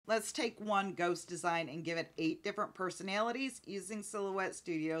Let's take one ghost design and give it 8 different personalities using Silhouette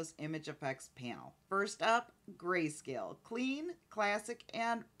Studio's Image Effects panel. First up, grayscale. Clean, classic,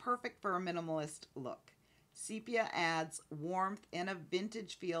 and perfect for a minimalist look. Sepia adds warmth and a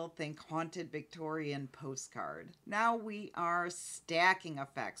vintage feel, think haunted Victorian postcard. Now we are stacking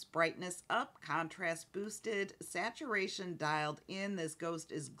effects. Brightness up, contrast boosted, saturation dialed in. This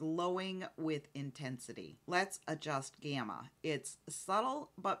ghost is glowing with intensity. Let's adjust gamma. It's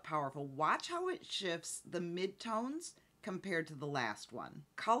subtle but powerful. Watch how it shifts the midtones compared to the last one.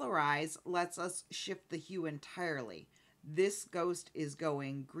 Colorize lets us shift the hue entirely. This ghost is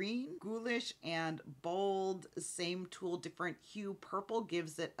going green, ghoulish, and bold. Same tool, different hue. Purple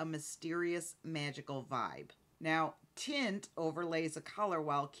gives it a mysterious, magical vibe. Now, tint overlays a color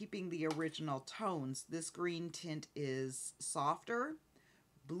while keeping the original tones. This green tint is softer.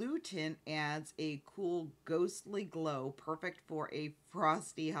 Blue tint adds a cool ghostly glow, perfect for a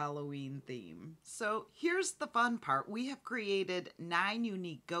frosty Halloween theme. So here's the fun part. We have created 9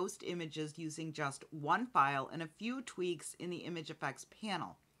 unique ghost images using just one file and a few tweaks in the Image Effects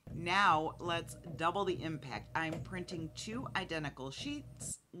panel. Now let's double the impact. I'm printing 2 identical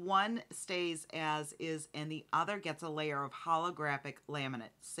sheets. One stays as is and the other gets a layer of holographic laminate.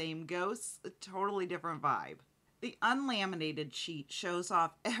 Same ghosts, a totally different vibe. The unlaminated sheet shows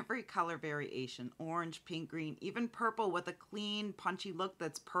off every color variation, orange, pink, green, even purple, with a clean, punchy look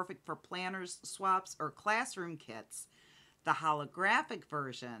that's perfect for planners, swaps, or classroom kits. The holographic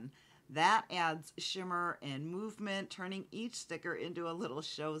version, that adds shimmer and movement, turning each sticker into a little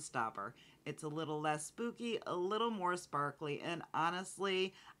showstopper. It's a little less spooky, a little more sparkly, and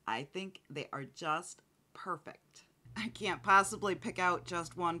honestly, I think they are just perfect. I can't possibly pick out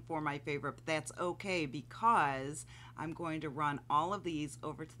just one for my favorite, but that's okay because I'm going to run all of these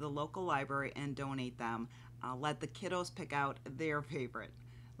over to the local library and donate them. I'll let the kiddos pick out their favorite.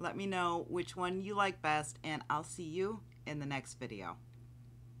 Let me know which one you like best, and I'll see you in the next video.